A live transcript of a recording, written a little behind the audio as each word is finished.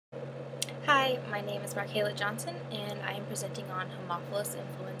Hi, my name is Markayla Johnson, and I am presenting on Haemophilus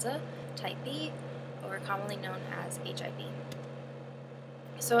influenza type B, or commonly known as HIV.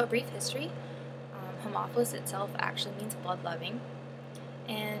 So a brief history. Haemophilus itself actually means blood-loving,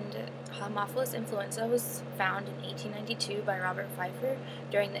 and Haemophilus influenza was found in 1892 by Robert Pfeiffer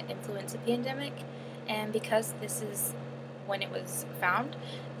during the influenza pandemic, and because this is when it was found,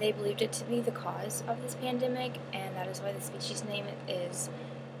 they believed it to be the cause of this pandemic, and that is why the species name is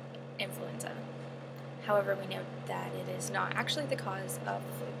influenza. However, we know that it is not actually the cause of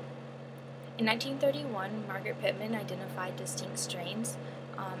the flu. In 1931, Margaret Pittman identified distinct strains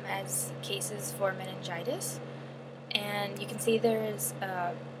as cases for meningitis, and you can see there is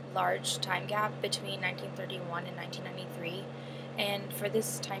a large time gap between 1931 and 1993, and for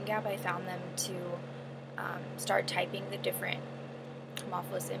this time gap I found them to start typing the different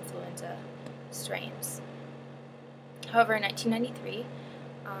Haemophilus influenza strains. However, in 1993,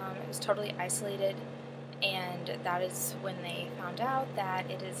 it was totally isolated, and that is when they found out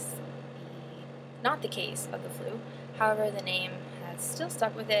that it is not the case of the flu. However, the name has still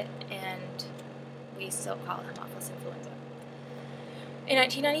stuck with it, and we still call it Haemophilus influenza. In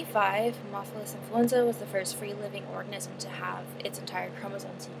 1995, Haemophilus influenza was the first free-living organism to have its entire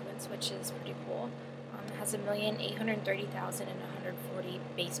chromosome sequence, which is pretty cool. It has 1,830,140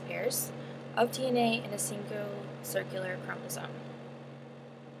 base pairs of DNA in a single circular chromosome.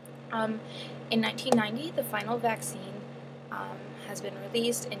 In 1990, the final vaccine has been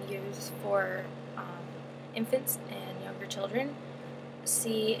released and used for infants and younger children.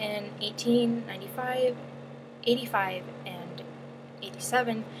 See, in 1895, 85, and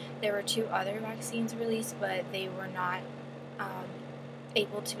 87, there were two other vaccines released, but they were not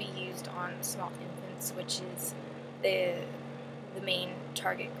able to be used on small infants, which is the main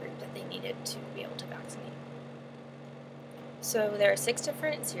target group that they needed to be able to vaccinate. So there are 6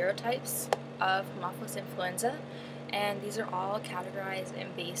 different serotypes of Haemophilus influenza, and these are all categorized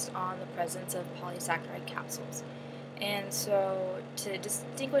and based on the presence of polysaccharide capsules. And so to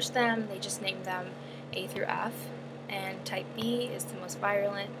distinguish them, they just name them A through F, and type B is the most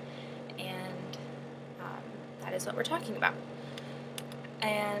virulent, and that is what we're talking about.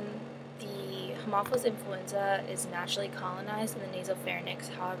 And the Haemophilus influenza is naturally colonized in the nasopharynx.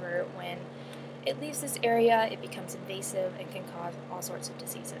 However, when it leaves this area, it becomes invasive and can cause all sorts of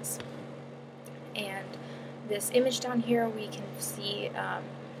diseases. And this image down here, we can see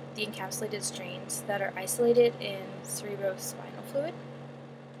the encapsulated strains that are isolated in cerebrospinal fluid.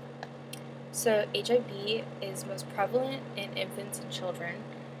 So HIV is most prevalent in infants and children,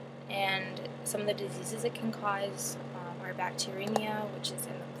 and some of the diseases it can cause are bacteremia, which is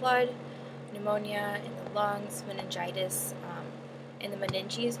in the blood, pneumonia in the lungs, meningitis in the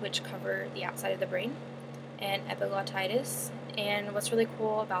meninges, which cover the outside of the brain, and epiglottitis. And what's really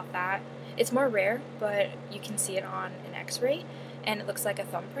cool about that, it's more rare, but you can see it on an x-ray, and it looks like a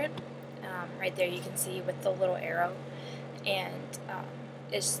thumbprint. Right there you can see with the little arrow, and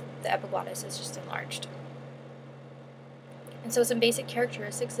the epiglottis is just enlarged. And so some basic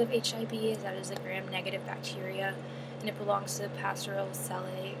characteristics of HIV is that it is a gram-negative bacteria, and it belongs to the Pasteurella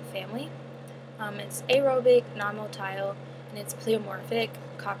family. It's aerobic, non-motile, and it's pleomorphic,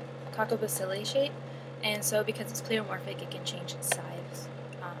 coccobacilli shape, and so because it's pleomorphic, it can change its size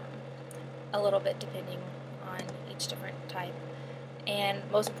a little bit depending on each different type. And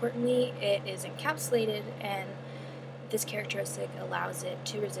most importantly, it is encapsulated, and this characteristic allows it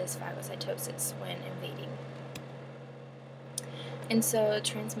to resist phagocytosis when invading. And so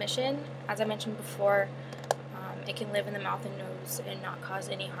transmission, as I mentioned before, it can live in the mouth and nose and not cause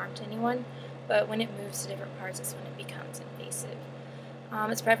any harm to anyone, but when it moves to different parts, it's when it becomes invasive.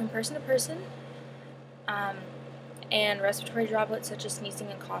 It's spread from person to person, and respiratory droplets such as sneezing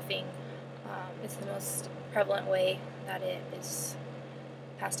and coughing is the most prevalent way that it is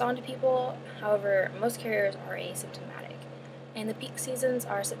passed on to people. However, most carriers are asymptomatic, and the peak seasons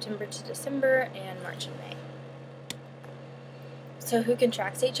are September to December and March and May. So who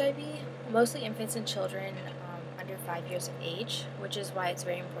contracts HIV? Mostly infants and children under 5 years of age, which is why it's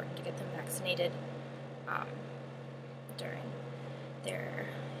very important to get them vaccinated during their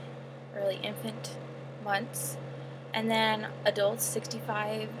early infant months. And then adults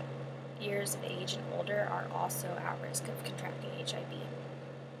 65 years of age and older are also at risk of contracting HIV.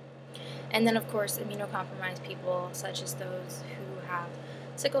 And then, of course, immunocompromised people, such as those who have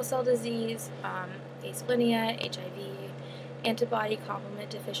sickle cell disease, asplenia, HIV, antibody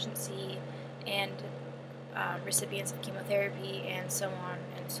complement deficiency, and recipients of chemotherapy, and so on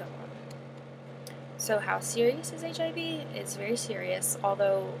and so on. So how serious is HIV? It's very serious,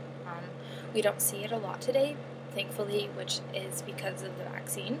 although we don't see it a lot today, thankfully, which is because of the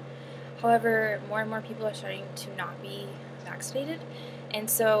vaccine. However, more and more people are starting to not be vaccinated, and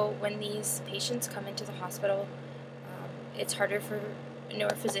so when these patients come into the hospital, it's harder for newer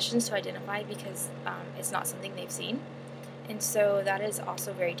physicians to identify because it's not something they've seen, and so that is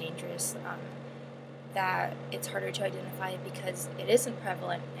also very dangerous. That it's harder to identify because it isn't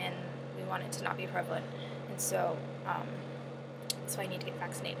prevalent, and we want it to not be prevalent, and so that's why I need to get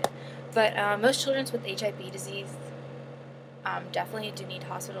vaccinated. But most children with HIV disease definitely do need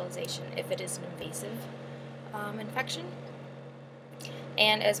hospitalization if it is an invasive infection.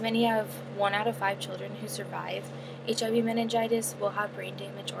 And as many as 1 out of 5 children who survive HIV meningitis will have brain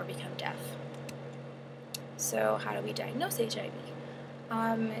damage or become deaf. So how do we diagnose HIV?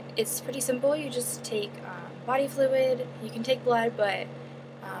 It's pretty simple. You just take body fluid. You can take blood, but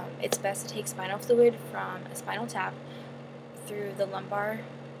it's best to take spinal fluid from a spinal tap through the lumbar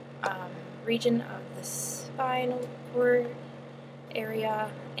region of the spinal cord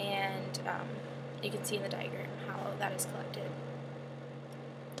area, and you can see in the diagram how that is collected.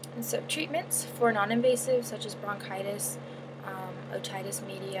 And so treatments for non-invasive, such as bronchitis, otitis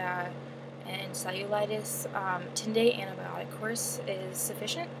media, and cellulitis, 10-day antibiotic course is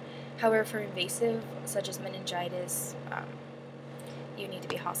sufficient. However, for invasive, such as meningitis, you need to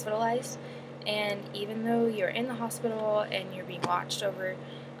be hospitalized. And even though you're in the hospital and you're being watched over,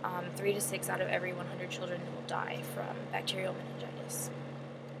 3 to 6 out of every 100 children will die from bacterial meningitis.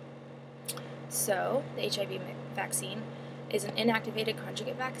 So, the HIV vaccine is an inactivated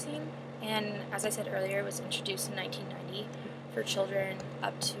conjugate vaccine, and as I said earlier, it was introduced in 1990 for children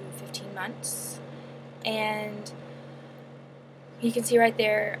up to 15 months. And you can see right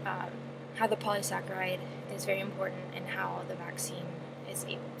there how the polysaccharide is very important and how the vaccine is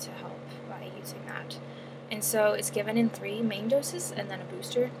able to help by using that. And so it's given in 3 main doses and then a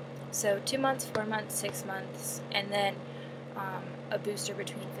booster. So 2 months, 4 months, 6 months, and then a booster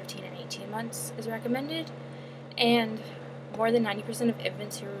between 15 and 18 months is recommended. And more than 90% of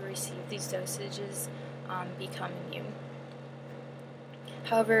infants who receive these dosages become immune.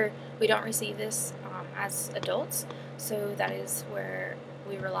 However, we don't receive this as adults, so that is where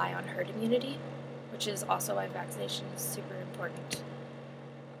we rely on herd immunity, which is also why vaccination is super important.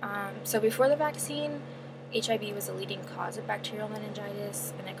 So before the vaccine, HIV was a leading cause of bacterial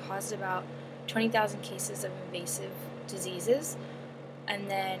meningitis, and it caused about 20,000 cases of invasive diseases, and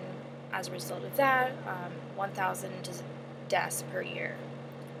then as a result of that, 1,000 deaths per year.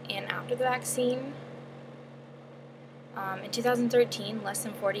 And after the vaccine, in 2013, less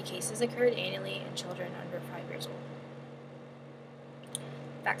than 40 cases occurred annually in children under 5 years old.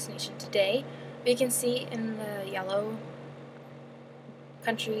 Vaccination Today, we can see in the yellow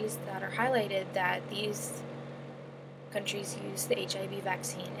countries that are highlighted that these countries use the HIV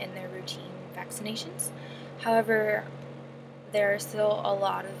vaccine in their routine vaccinations. However, there are still a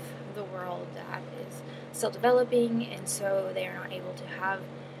lot of the world that is still developing, and so they are not able to have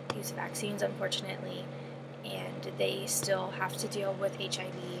these vaccines, unfortunately, and they still have to deal with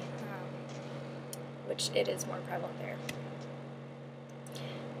HIV, which it is more prevalent there.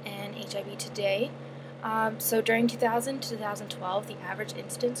 And HIV today, so during 2000 to 2012, the average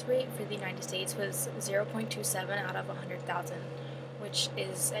incidence rate for the United States was 0.27 out of 100,000, which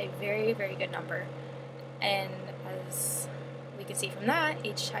is a very, very good number. And as we can see from that,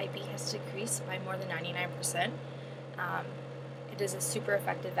 HIV has decreased by more than 99%. It is a super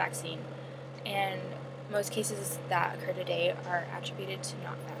effective vaccine, and most cases that occur today are attributed to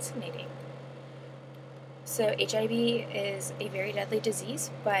not vaccinating. So HIV is a very deadly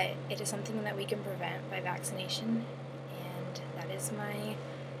disease, but it is something that we can prevent by vaccination, and that is my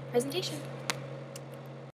presentation.